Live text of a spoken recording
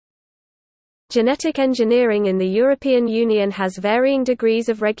Genetic engineering in the European Union has varying degrees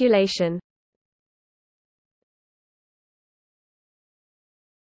of regulation.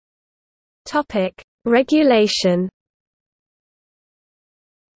 Regulation.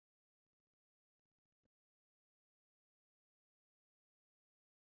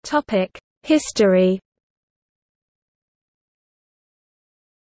 History.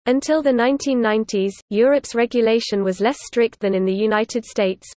 Until the 1990s, Europe's regulation was less strict than in the United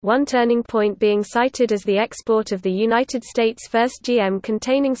States, one turning point being cited as the export of the United States' first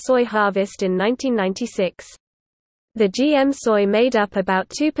GM-containing soy harvest in 1996. The GM soy made up about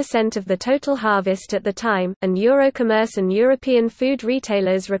 2% of the total harvest at the time, and Eurocommerce and European food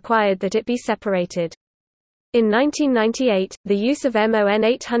retailers required that it be separated. In 1998, the use of MON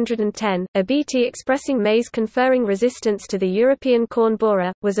 810, a Bt expressing maize conferring resistance to the European corn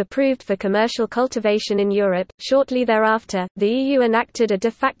borer, was approved for commercial cultivation in Europe. Shortly thereafter, the EU enacted a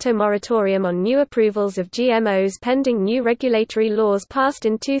de facto moratorium on new approvals of GMOs pending new regulatory laws passed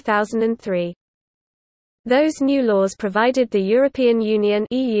in 2003. Those new laws provided the European Union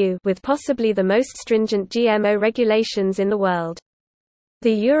 (EU) with possibly the most stringent GMO regulations in the world.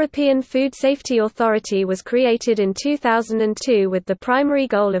 The European Food Safety Authority was created in 2002 with the primary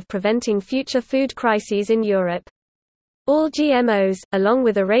goal of preventing future food crises in Europe. All GMOs, along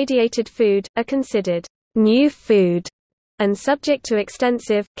with irradiated food, are considered new food and subject to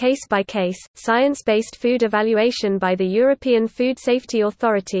extensive, case-by-case, science-based food evaluation by the European Food Safety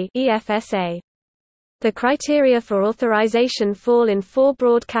Authority (EFSA). The criteria for authorization fall in four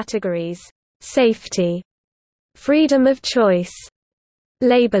broad categories: safety, freedom of choice,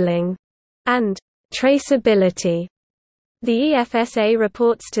 labeling, and traceability. The EFSA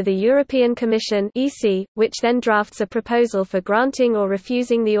reports to the European Commission (EC), which then drafts a proposal for granting or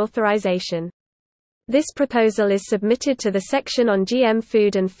refusing the authorization. This proposal is submitted to the section on GM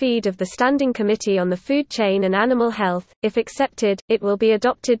food and feed of the Standing Committee on the Food Chain and Animal Health. If accepted, it will be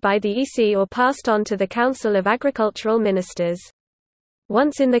adopted by the EC or passed on to the Council of Agricultural Ministers.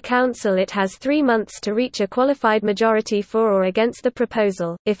 Once in the Council, it has 3 months to reach a qualified majority for or against the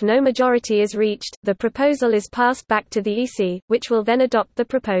proposal. If no majority is reached, the proposal is passed back to the EC, which will then adopt the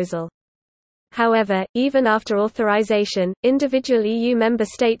proposal. However, even after authorization, individual EU member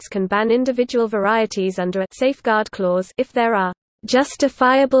states can ban individual varieties under a safeguard clause if there are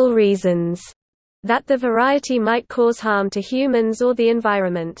justifiable reasons that the variety might cause harm to humans or the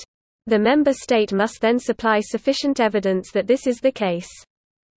environment. The member state must then supply sufficient evidence that this is the case.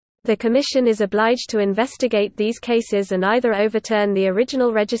 The Commission is obliged to investigate these cases and either overturn the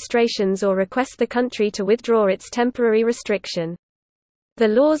original registrations or request the country to withdraw its temporary restriction. The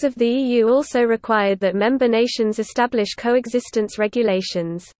laws of the EU also required that member nations establish coexistence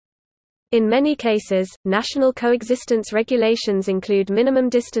regulations. In many cases, national coexistence regulations include minimum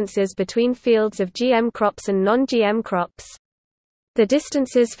distances between fields of GM crops and non-GM crops. The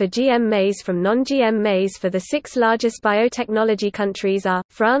distances for GM maize from non-GM maize for the 6 largest biotechnology countries are,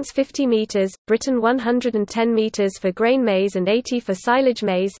 France 50 meters, Britain 110 meters for grain maize and 80 for silage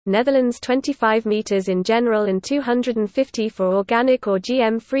maize, Netherlands 25 meters in general and 250 for organic or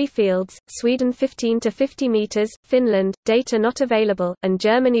GM-free fields, Sweden 15 to 50 meters, Finland, data not available, and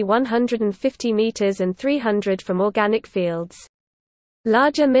Germany 150 meters and 300 from organic fields.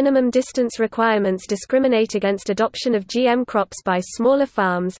 Larger minimum distance requirements discriminate against adoption of GM crops by smaller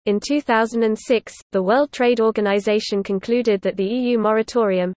farms. In 2006, the World Trade Organization concluded that the EU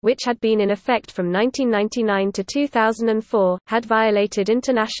moratorium, which had been in effect from 1999 to 2004, had violated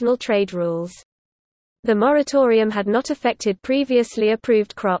international trade rules. The moratorium had not affected previously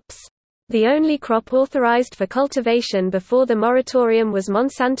approved crops. The only crop authorized for cultivation before the moratorium was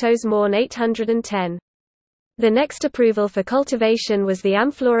Monsanto's MON 810. The next approval for cultivation was the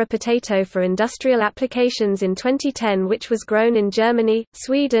Amflora potato for industrial applications in 2010, which was grown in Germany,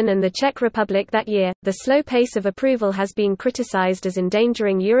 Sweden, and the Czech Republic that year. The slow pace of approval has been criticized as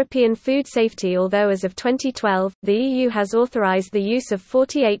endangering European food safety, although as of 2012, the EU has authorized the use of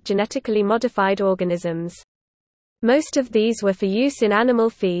 48 genetically modified organisms. Most of these were for use in animal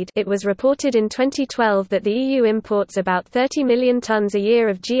feed. It was reported in 2012 that the EU imports about 30 million tons a year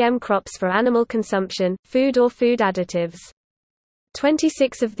of GM crops for animal consumption, food or food additives.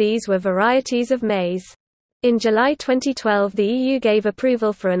 26 of these were varieties of maize. In July 2012, the EU gave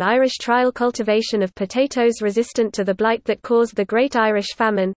approval for an Irish trial cultivation of potatoes resistant to the blight that caused the Great Irish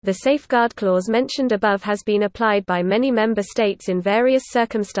Famine. The safeguard clause mentioned above has been applied by many member states in various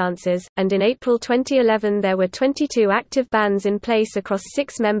circumstances, and in April 2011 there were 22 active bans in place across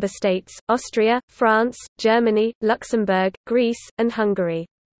 6 member states: Austria, France, Germany, Luxembourg, Greece, and Hungary.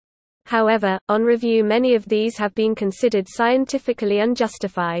 However, on review many of these have been considered scientifically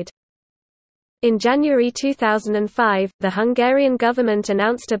unjustified. In January 2005, the Hungarian government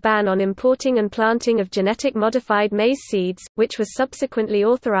announced a ban on importing and planting of genetic modified maize seeds, which was subsequently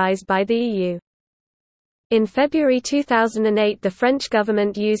authorized by the EU. In February 2008, the French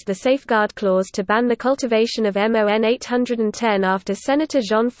government used the Safeguard Clause to ban the cultivation of MON 810 after Senator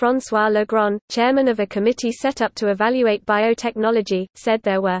Jean-François Legrand, chairman of a committee set up to evaluate biotechnology, said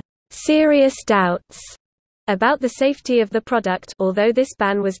there were serious doubts about the safety of the product, although this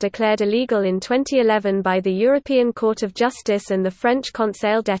ban was declared illegal in 2011 by the European Court of Justice and the French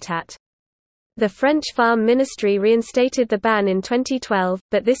Conseil d'État. The French Farm Ministry reinstated the ban in 2012,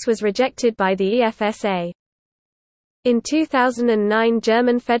 but this was rejected by the EFSA. In 2009,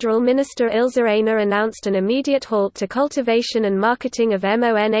 German Federal Minister Ilse Aigner announced an immediate halt to cultivation and marketing of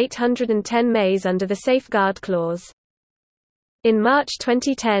MON 810 maize under the Safeguard Clause. In March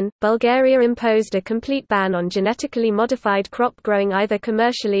 2010, Bulgaria imposed a complete ban on genetically modified crop growing either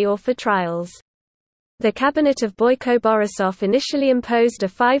commercially or for trials. The cabinet of Boyko Borisov initially imposed a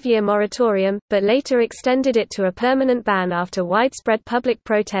 5-year moratorium, but later extended it to a permanent ban after widespread public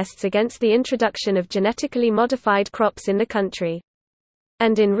protests against the introduction of genetically modified crops in the country.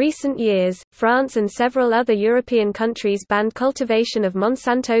 And in recent years, France and several other European countries banned cultivation of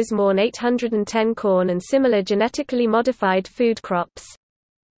Monsanto's MON 810 corn and similar genetically modified food crops.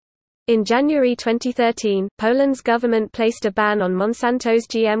 In January 2013, Poland's government placed a ban on Monsanto's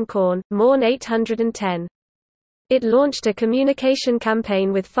GM corn, MON 810. It launched a communication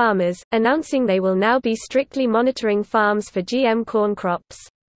campaign with farmers, announcing they will now be strictly monitoring farms for GM corn crops.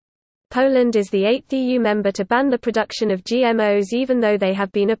 Poland is the 8th EU member to ban the production of GMOs even though they have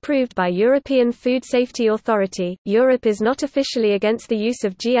been approved by European Food Safety Authority. Europe is not officially against the use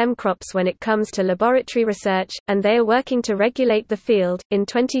of GM crops when it comes to laboratory research, and they are working to regulate the field. In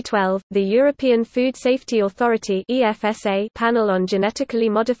 2012, the European Food Safety Authority (EFSA) panel on genetically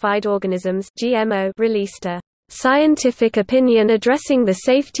modified organisms (GMO) released a scientific opinion addressing the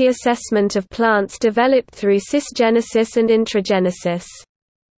safety assessment of plants developed through cisgenesis and intragenesis.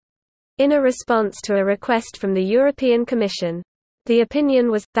 In a response to a request from the European Commission. The opinion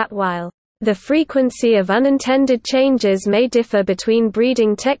was, that while the frequency of unintended changes may differ between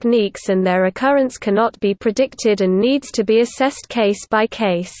breeding techniques and their occurrence cannot be predicted and needs to be assessed case by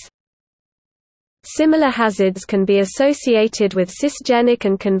case. Similar hazards can be associated with cisgenic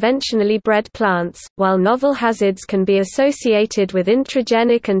and conventionally bred plants, while novel hazards can be associated with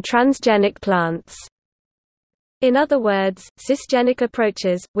intragenic and transgenic plants. In other words, cisgenic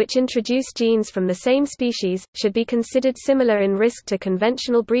approaches, which introduce genes from the same species, should be considered similar in risk to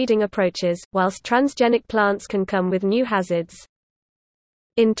conventional breeding approaches, whilst transgenic plants can come with new hazards.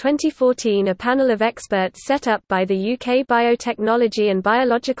 In 2014, a panel of experts set up by the UK Biotechnology and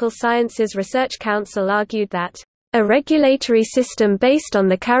Biological Sciences Research Council argued that a regulatory system based on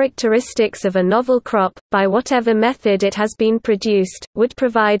the characteristics of a novel crop, by whatever method it has been produced, would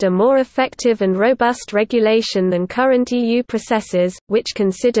provide a more effective and robust regulation than current EU processes, which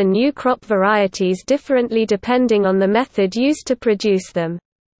consider new crop varieties differently depending on the method used to produce them.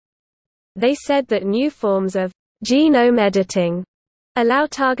 They said that new forms of genome editing allow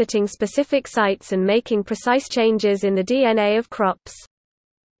targeting specific sites and making precise changes in the DNA of crops.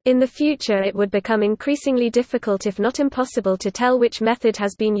 In the future it would become increasingly difficult if not impossible to tell which method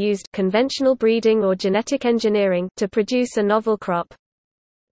has been used, conventional breeding or genetic engineering, to produce a novel crop.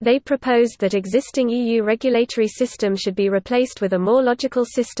 They proposed that existing EU regulatory system should be replaced with a more logical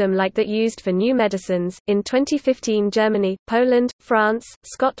system like that used for new medicines. In 2015, Germany, Poland, France,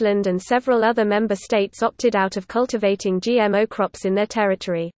 Scotland, and several other member states opted out of cultivating GMO crops in their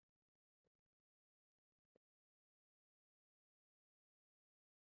territory.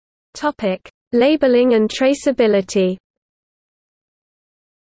 Topic: Labeling and traceability.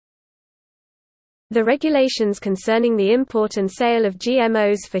 The regulations concerning the import and sale of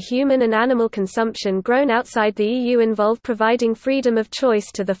GMOs for human and animal consumption grown outside the EU involve providing freedom of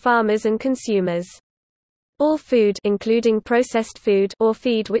choice to the farmers and consumers. All food, including processed food or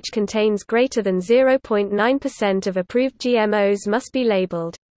feed which contains greater than 0.9% of approved GMOs, must be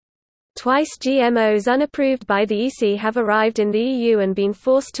labeled. Twice GMOs unapproved by the EC have arrived in the EU and been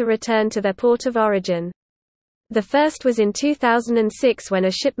forced to return to their port of origin. The first was in 2006 when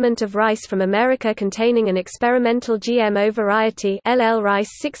a shipment of rice from America containing an experimental GMO variety LL Rice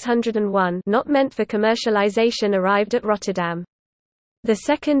 601 not meant for commercialization arrived at Rotterdam. The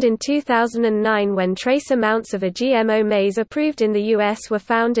second in 2009 when trace amounts of a GMO maize approved in the US were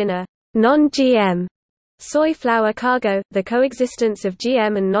found in a non-GM Soy flour cargo. The coexistence of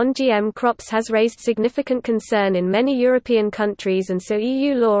GM and non-GM crops has raised significant concern in many European countries, and so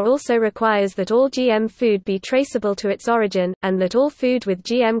EU law also requires that all GM food be traceable to its origin, and that all food with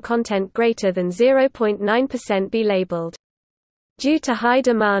GM content greater than 0.9% be labelled. Due to high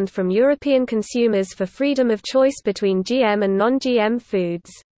demand from European consumers for freedom of choice between GM and non-GM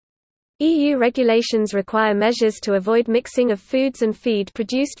foods, EU regulations require measures to avoid mixing of foods and feed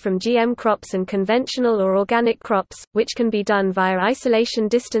produced from GM crops and conventional or organic crops, which can be done via isolation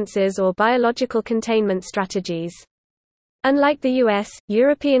distances or biological containment strategies. Unlike the US,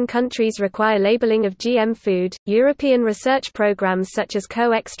 European countries require labeling of GM food. European research programs such as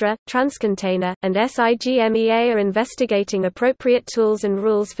Co-Extra, Transcontainer, and SIGMEA are investigating appropriate tools and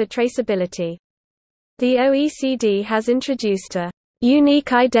rules for traceability. The OECD has introduced a unique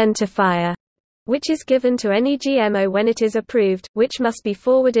identifier, which is given to any GMO when it is approved, which must be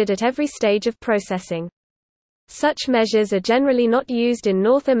forwarded at every stage of processing. Such measures are generally not used in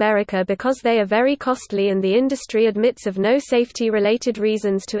North America because they are very costly and the industry admits of no safety-related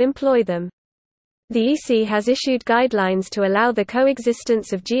reasons to employ them. The EC has issued guidelines to allow the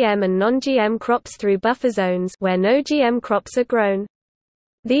coexistence of GM and non-GM crops through buffer zones where no GM crops are grown.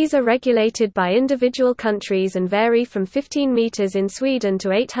 These are regulated by individual countries and vary from 15 meters in Sweden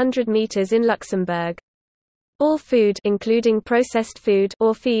to 800 meters in Luxembourg. All food, including processed food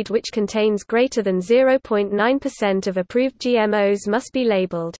or feed which contains greater than 0.9% of approved GMOs, must be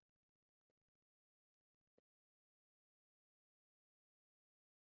labeled.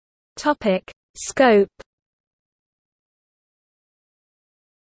 Topic: Scope.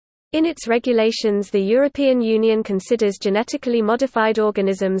 In its regulations, the European Union considers genetically modified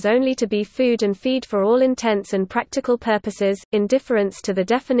organisms only to be food and feed for all intents and practical purposes, in difference to the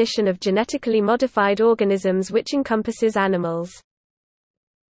definition of genetically modified organisms which encompasses animals.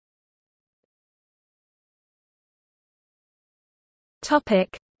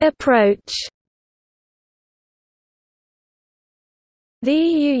 Approach. The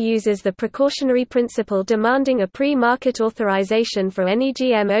EU uses the precautionary principle demanding a pre-market authorization for any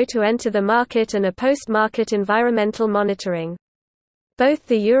GMO to enter the market and a post-market environmental monitoring. Both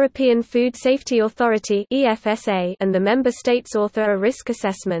the European Food Safety Authority (EFSA) and the member states author a risk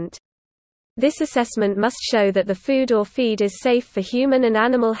assessment. This assessment must show that the food or feed is safe for human and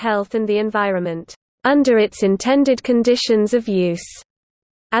animal health and the environment, under its intended conditions of use.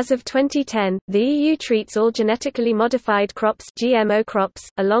 As of 2010, the EU treats all genetically modified crops (GMO crops),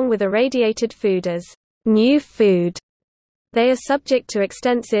 along with irradiated food, as new food. They are subject to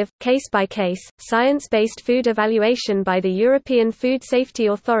extensive, case-by-case, science-based food evaluation by the European Food Safety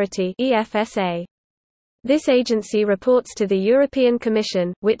Authority (EFSA). This agency reports to the European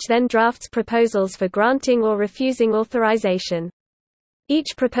Commission, which then drafts proposals for granting or refusing authorization. Each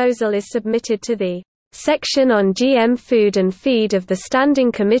proposal is submitted to the Section on GM Food and Feed of the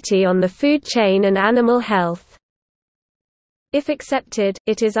Standing Committee on the Food Chain and Animal Health. If accepted,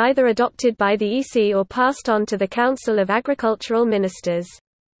 it is either adopted by the EC or passed on to the Council of Agricultural Ministers.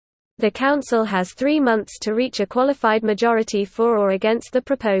 The Council has 3 months to reach a qualified majority for or against the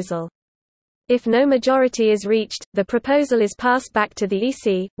proposal. If no majority is reached, the proposal is passed back to the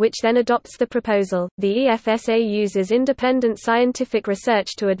EC, which then adopts the proposal. The EFSA uses independent scientific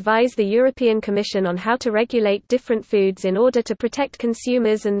research to advise the European Commission on how to regulate different foods in order to protect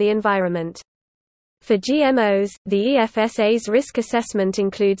consumers and the environment. For GMOs, the EFSA's risk assessment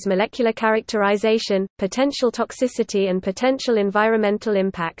includes molecular characterization, potential toxicity and potential environmental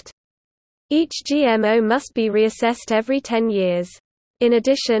impact. Each GMO must be reassessed every 10 years. In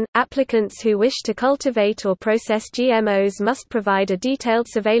addition, applicants who wish to cultivate or process GMOs must provide a detailed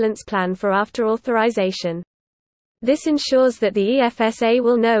surveillance plan for after authorization. This ensures that the EFSA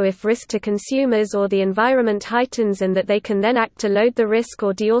will know if risk to consumers or the environment heightens and that they can then act to load the risk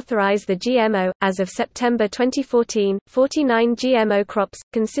or deauthorize the GMO. As of September 2014, 49 GMO crops,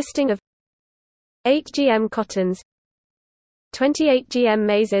 consisting of 8 GM cottons, 28 GM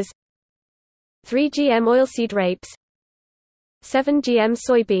maises, 3 GM oilseed rapes, 7 GM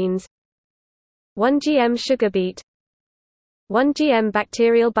soybeans, 1 GM sugar beet, 1 GM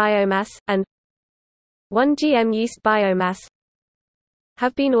bacterial biomass, and 1 GM yeast biomass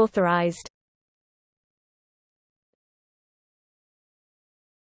have been authorized.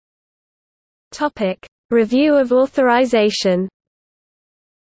 Topic: Review of authorization.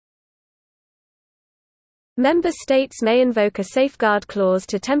 Member states may invoke a safeguard clause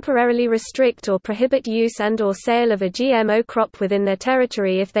to temporarily restrict or prohibit use and/or sale of a GMO crop within their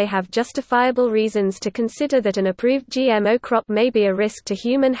territory if they have justifiable reasons to consider that an approved GMO crop may be a risk to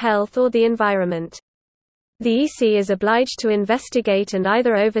human health or the environment. The EC is obliged to investigate and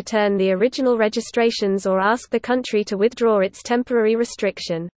either overturn the original registrations or ask the country to withdraw its temporary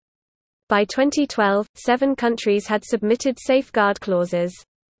restriction. By 2012, 7 countries had submitted safeguard clauses.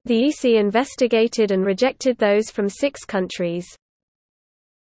 The EC investigated and rejected those from 6 countries.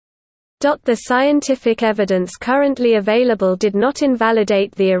 The scientific evidence currently available did not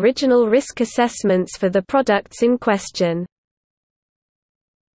invalidate the original risk assessments for the products in question.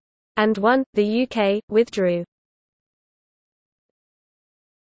 And 1. The UK withdrew.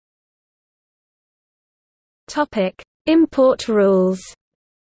 Topic: Import rules.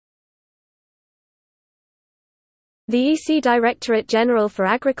 The EC Directorate General for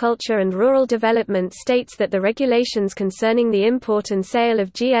Agriculture and Rural Development states that the regulations concerning the import and sale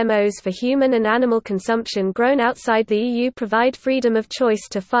of GMOs for human and animal consumption grown outside the EU provide freedom of choice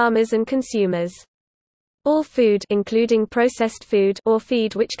to farmers and consumers. All food, including processed food or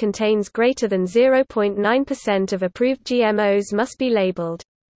feed which contains greater than 0.9% of approved GMOs, must be labeled.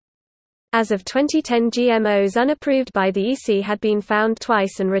 As of 2010, GMOs unapproved by the EC had been found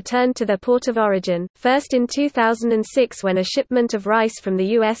twice and returned to their port of origin, first in 2006 when a shipment of rice from the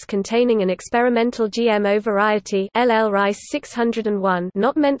U.S. containing an experimental GMO variety LL Rice 601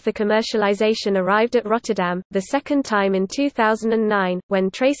 not meant for commercialization arrived at Rotterdam, the second time in 2009,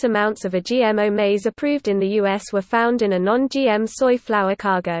 when trace amounts of a GMO maize approved in the U.S. were found in a non-GM soy flour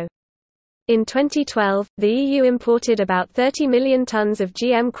cargo. In 2012, the EU imported about 30 million tons of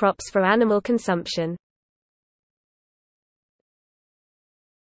GM crops for animal consumption.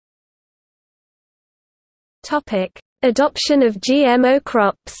 Adoption of GMO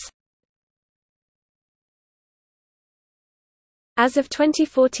crops. As of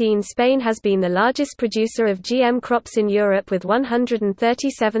 2014, Spain has been the largest producer of GM crops in Europe with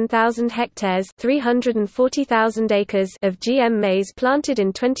 137,000 hectares (340,000 acres) of GM maize planted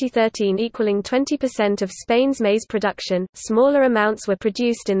in 2013, equaling 20% of Spain's maize production. Smaller amounts were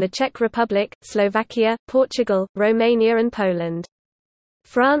produced in the Czech Republic, Slovakia, Portugal, Romania and Poland.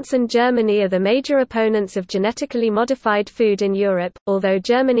 France and Germany are the major opponents of genetically modified food in Europe, although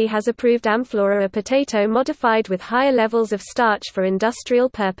Germany has approved Amflora, a potato modified with higher levels of starch for industrial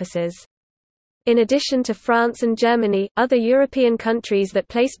purposes. In addition to France and Germany, other European countries that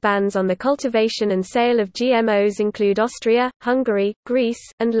placed bans on the cultivation and sale of GMOs include Austria, Hungary, Greece,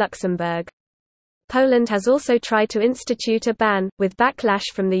 and Luxembourg. Poland has also tried to institute a ban, with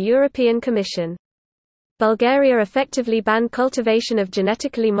backlash from the European Commission. Bulgaria effectively banned cultivation of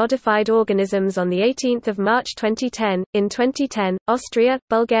genetically modified organisms on 18 March 2010. In 2010, Austria,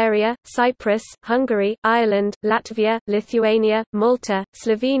 Bulgaria, Cyprus, Hungary, Ireland, Latvia, Lithuania, Malta,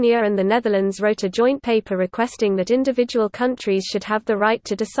 Slovenia and the Netherlands wrote a joint paper requesting that individual countries should have the right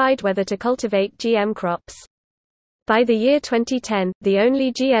to decide whether to cultivate GM crops. By the year 2010, the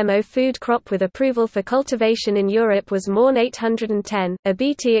only GMO food crop with approval for cultivation in Europe was Morn 810, a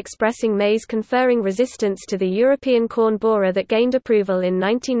Bt expressing maize conferring resistance to the European corn borer that gained approval in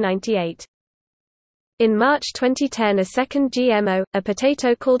 1998. In March 2010, a second GMO, a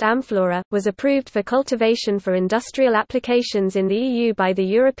potato called Amflora, was approved for cultivation for industrial applications in the EU by the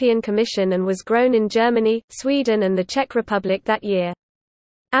European Commission and was grown in Germany, Sweden and the Czech Republic that year.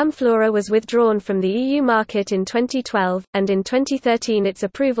 Amflora was withdrawn from the EU market in 2012, and in 2013 its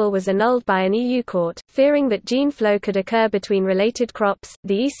approval was annulled by an EU court. Fearing that gene flow could occur between related crops,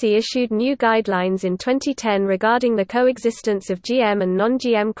 the EC issued new guidelines in 2010 regarding the coexistence of GM and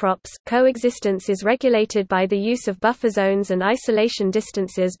non-GM crops. Coexistence is regulated by the use of buffer zones and isolation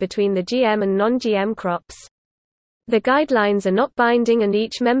distances between the GM and non-GM crops. The guidelines are not binding and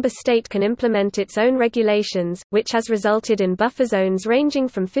each member state can implement its own regulations, which has resulted in buffer zones ranging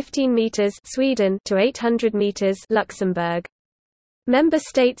from 15 meters Sweden to 800 meters Luxembourg. Member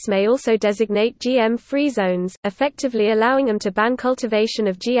states may also designate GM-free zones, effectively allowing them to ban cultivation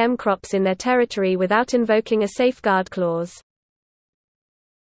of GM crops in their territory without invoking a safeguard clause.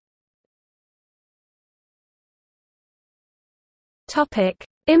 Topic: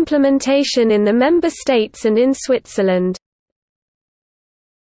 Implementation in the member states and in Switzerland.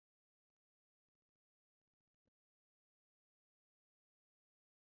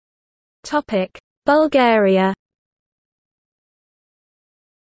 Topic: Bulgaria.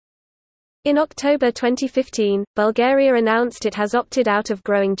 In October 2015, Bulgaria announced it has opted out of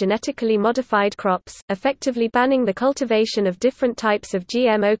growing genetically modified crops, effectively banning the cultivation of different types of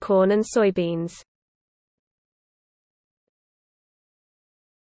GMO corn and soybeans.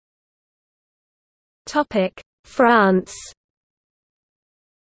 France.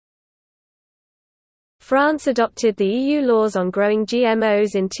 France adopted the EU laws on growing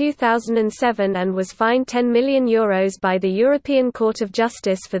GMOs in 2007 and was fined €10 million by the European Court of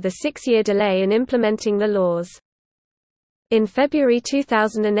Justice for the 6-year delay in implementing the laws. In February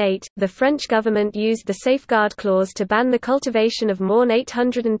 2008, the French government used the Safeguard Clause to ban the cultivation of Morne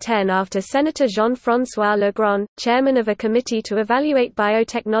 810 after Senator Jean-François Legrand, chairman of a committee to evaluate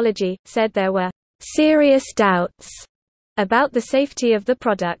biotechnology, said there were serious doubts about the safety of the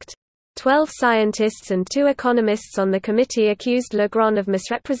product. 12 scientists and 2 economists on the committee accused Legrand of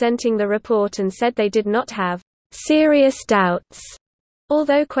misrepresenting the report and said they did not have serious doubts,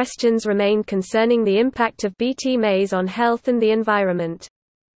 although questions remained concerning the impact of Bt maize on health and the environment.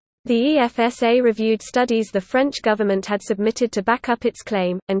 The EFSA reviewed studies the French government had submitted to back up its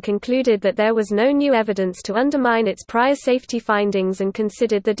claim, and concluded that there was no new evidence to undermine its prior safety findings and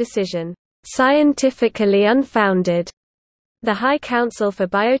considered the decision scientifically unfounded. The High Council for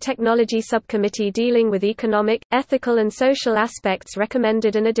Biotechnology subcommittee dealing with economic, ethical and social aspects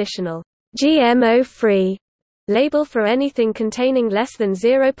recommended an additional GMO-free label for anything containing less than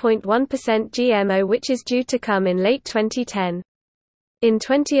 0.1% GMO, which is due to come in late 2010. In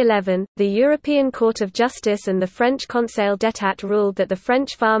 2011, the European Court of Justice and the French Conseil d'État ruled that the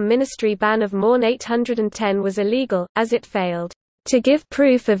French Farm Ministry ban of Morne 810 was illegal, as it failed to give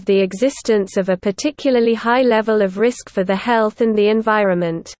proof of the existence of a particularly high level of risk for the health and the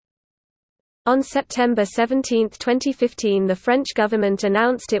environment. On September 17, 2015, the French government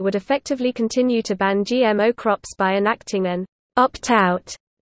announced it would effectively continue to ban GMO crops by enacting an opt-out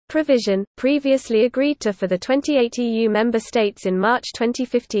provision, previously agreed to for the 28 EU member states in March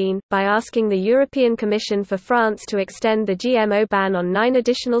 2015, by asking the European Commission for France to extend the GMO ban on 9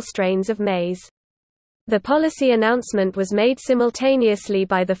 additional strains of maize. The policy announcement was made simultaneously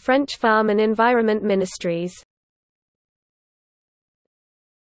by the French Farm and Environment ministries.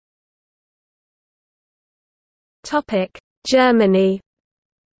 Germany.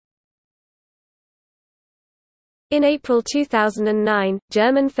 In April 2009,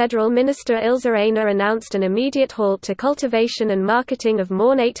 German Federal Minister Ilse Aigner announced an immediate halt to cultivation and marketing of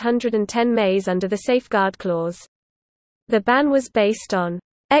Morne 810 maize under the Safeguard Clause. The ban was based on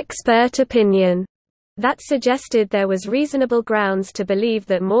expert opinion that suggested there was reasonable grounds to believe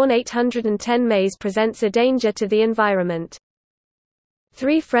that Morne 810 maize presents a danger to the environment.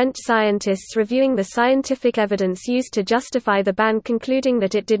 3 French scientists reviewing the scientific evidence used to justify the ban concluding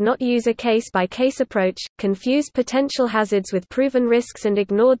that it did not use a case-by-case approach, confused potential hazards with proven risks and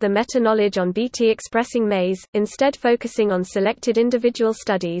ignored the meta-knowledge on Bt-expressing maize, instead focusing on selected individual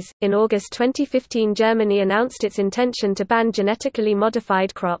studies. In August 2015, Germany announced its intention to ban genetically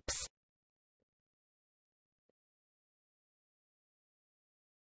modified crops.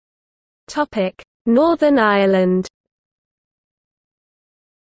 Northern Ireland.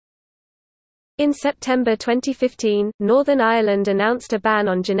 In September 2015, Northern Ireland announced a ban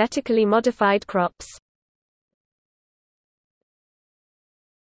on genetically modified crops.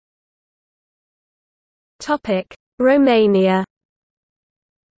 Romania.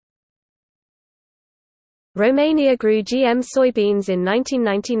 Romania grew GM soybeans in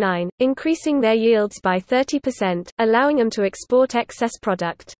 1999, increasing their yields by 30%, allowing them to export excess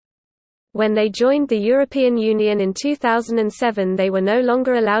product. When they joined the European Union in 2007, they were no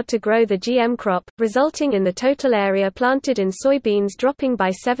longer allowed to grow the GM crop, resulting in the total area planted in soybeans dropping by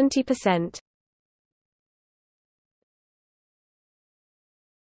 70%.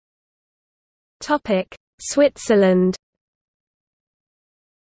 Switzerland.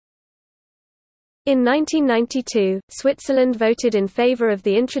 In 1992, Switzerland voted in favor of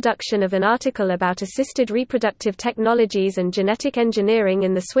the introduction of an article about assisted reproductive technologies and genetic engineering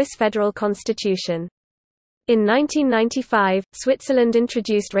in the Swiss federal constitution. In 1995, Switzerland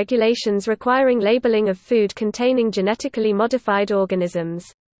introduced regulations requiring labeling of food containing genetically modified organisms.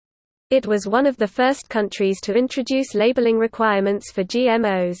 It was one of the first countries to introduce labeling requirements for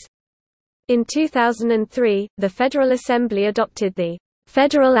GMOs. In 2003, the Federal Assembly adopted the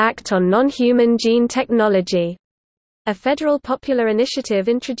Federal Act on Non-Human Gene Technology, a federal popular initiative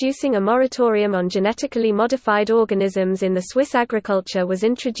introducing a moratorium on genetically modified organisms in the Swiss agriculture was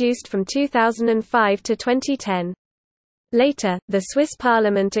introduced from 2005 to 2010. Later, the Swiss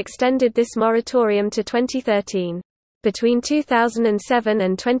Parliament extended this moratorium to 2013. Between 2007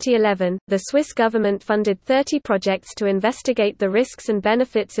 and 2011, the Swiss government funded 30 projects to investigate the risks and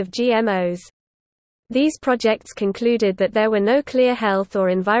benefits of GMOs. These projects concluded that there were no clear health or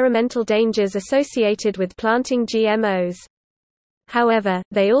environmental dangers associated with planting GMOs. However,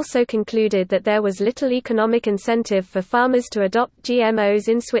 they also concluded that there was little economic incentive for farmers to adopt GMOs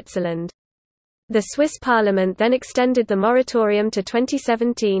in Switzerland. The Swiss parliament then extended the moratorium to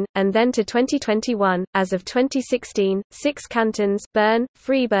 2017, and then to 2021. As of 2016, 6 cantons Bern,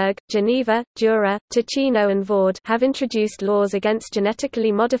 Freiburg, Geneva, Jura, Ticino and Vaud have introduced laws against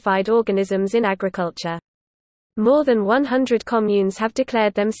genetically modified organisms in agriculture. More than 100 communes have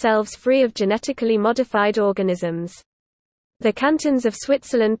declared themselves free of genetically modified organisms. The cantons of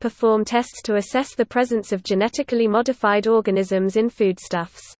Switzerland perform tests to assess the presence of genetically modified organisms in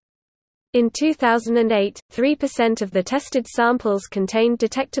foodstuffs. In 2008, 3% of the tested samples contained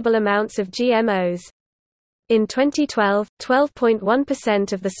detectable amounts of GMOs. In 2012,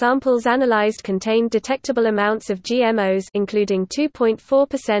 12.1% of the samples analyzed contained detectable amounts of GMOs, including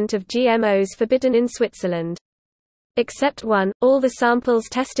 2.4% of GMOs forbidden in Switzerland. Except one, all the samples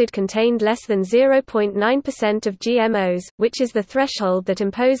tested contained less than 0.9% of GMOs, which is the threshold that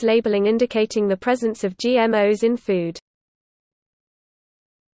impose labeling indicating the presence of GMOs in food.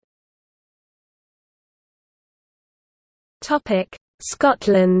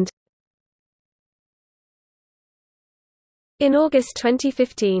 Scotland. In August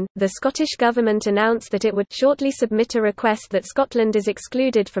 2015, the Scottish Government announced that it would shortly submit a request that Scotland is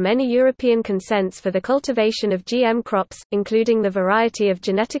excluded from any European consents for the cultivation of GM crops, including the variety of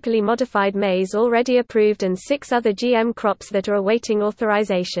genetically modified maize already approved and 6 other GM crops that are awaiting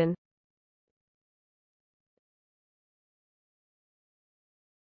authorisation.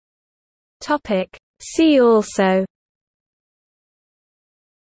 See also: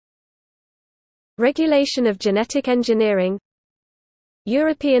 Regulation of genetic engineering,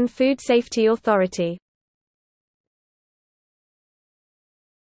 European Food Safety Authority.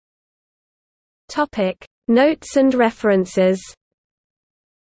 Notes and references.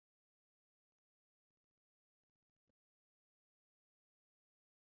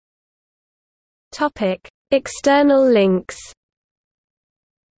 External links.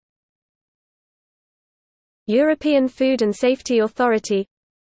 European Food and Safety Authority,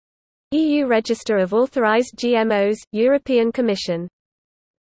 EU Register of Authorized GMOs, European Commission.